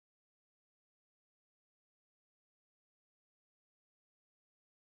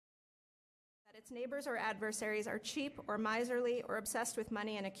its neighbors or adversaries are cheap or miserly or obsessed with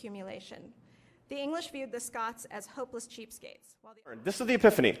money and accumulation. The English viewed the Scots as hopeless cheapskates. This is the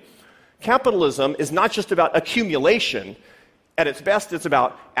epiphany. Capitalism is not just about accumulation. At its best, it's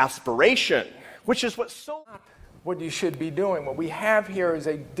about aspiration, which is what's so... What you should be doing. What we have here is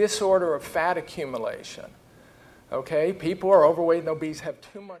a disorder of fat accumulation. Okay, people are overweight and obese, have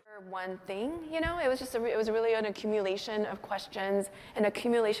too much. One thing, you know, it was really an accumulation of questions, an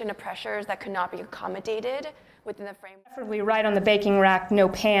accumulation of pressures that could not be accommodated within the frame. Preferably right on the baking rack, no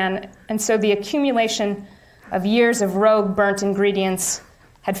pan, and so the accumulation of years of rogue burnt ingredients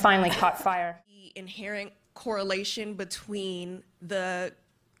had finally caught fire. The inherent correlation between the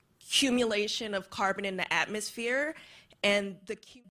accumulation of carbon in the atmosphere and the